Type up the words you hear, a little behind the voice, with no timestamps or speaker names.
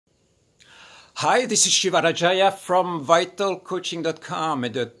Hi, this is Shiva Rajaya from vitalcoaching.com,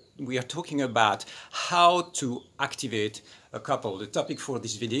 and we are talking about how to activate a couple. The topic for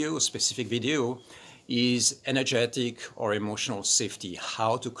this video, specific video, is energetic or emotional safety,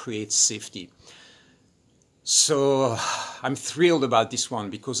 how to create safety. So I'm thrilled about this one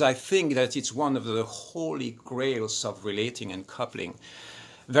because I think that it's one of the holy grails of relating and coupling.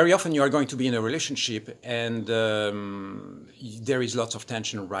 Very often you are going to be in a relationship and there is lots of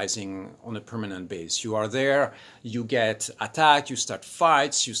tension rising on a permanent base. You are there, you get attacked, you start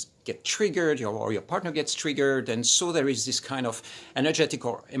fights, you get triggered, or your partner gets triggered, and so there is this kind of energetic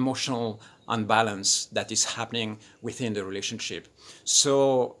or emotional unbalance that is happening within the relationship.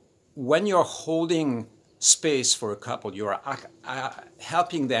 So when you're holding space for a couple, you are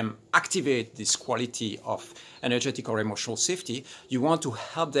helping them activate this quality of energetic or emotional safety. You want to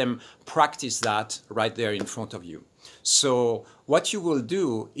help them practice that right there in front of you. So what you will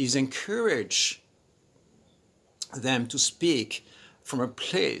do is encourage them to speak from a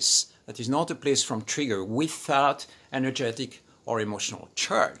place that is not a place from trigger, without energetic or emotional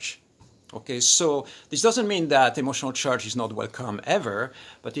charge. Okay, so this doesn't mean that emotional charge is not welcome ever,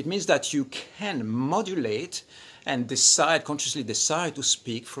 but it means that you can modulate and consciously decide to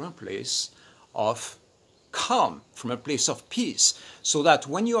speak from a place of calm, from a place of peace, so that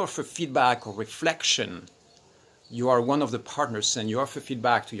when you offer feedback or reflection, you are one of the partners and you offer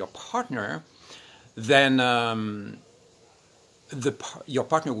feedback to your partner, then your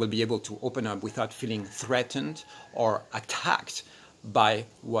partner will be able to open up without feeling threatened or attacked by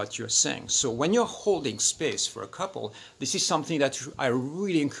what you're saying. So when you're holding space for a couple, this is something that I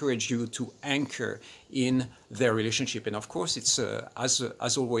really encourage you to anchor in their relationship. And of course, it's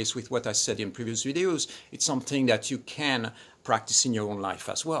as always with what I said in previous videos, it's something that you can practice in your own life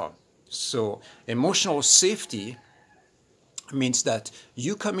as well. So emotional safety means that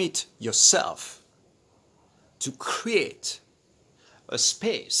you commit yourself to create a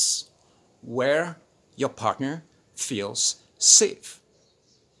space where your partner feels safe.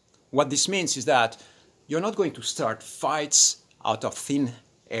 What this means is that you're not going to start fights out of thin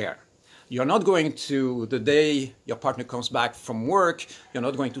air. You're not going to, the day your partner comes back from work, you're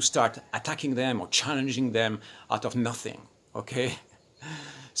not going to start attacking them or challenging them out of nothing, okay?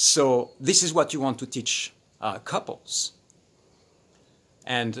 So this is what you want to teach couples.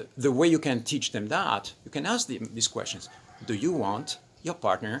 And the way you can teach them that, you can ask them these questions. Do you want your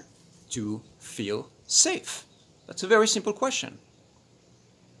partner to feel safe? That's a very simple question.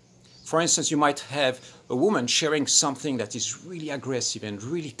 For instance, you might have a woman sharing something that is really aggressive and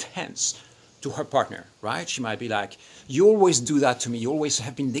really tense to her partner, right? She might be like, you always do that to me, you always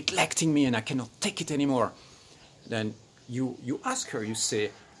have been neglecting me and I cannot take it anymore. Then you ask her, you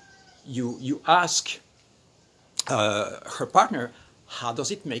say, you ask her partner, how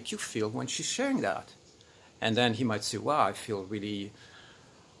does it make you feel when she's sharing that? And then he might say, wow, I feel really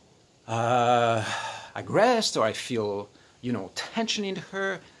aggressed, or I feel, tension in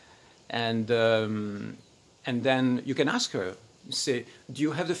her. And then you can ask her, say, do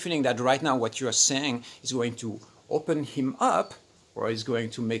you have the feeling that right now what you are saying is going to open him up, or is going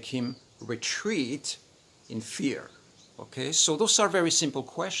to make him retreat in fear? Okay, so those are very simple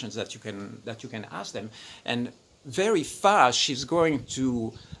questions that you can ask them, and very fast she's going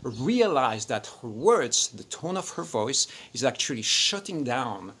to realize that her words, the tone of her voice, is actually shutting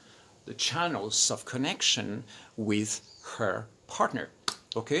down the channels of connection with her partner.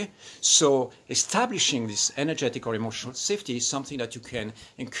 Okay, so establishing this energetic or emotional safety is something that you can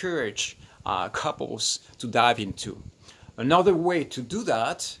encourage couples to dive into. Another way to do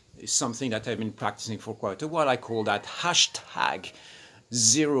that is something that I've been practicing for quite a while. I call that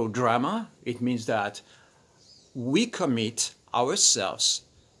 #0drama. It means that we commit ourselves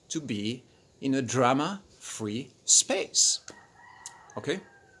to be in a drama-free space. Okay?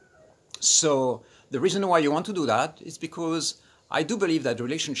 So the reason why you want to do that is because I do believe that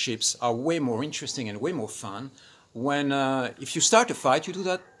relationships are way more interesting and way more fun when, if you start a fight, you do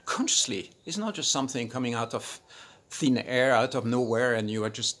that consciously. It's not just something coming out of thin air, out of nowhere, and you are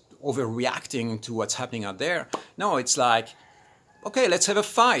just overreacting to what's happening out there. No, it's like, okay, let's have a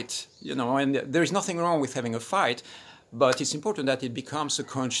fight, and there is nothing wrong with having a fight, but it's important that it becomes a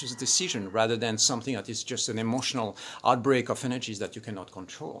conscious decision rather than something that is just an emotional outbreak of energies that you cannot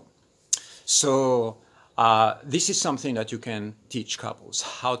control. So this is something that you can teach couples,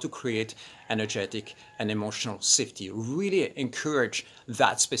 how to create energetic and emotional safety. Really encourage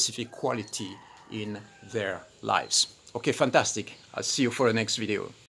that specific quality in their lives. Okay, fantastic. I'll see you for the next video.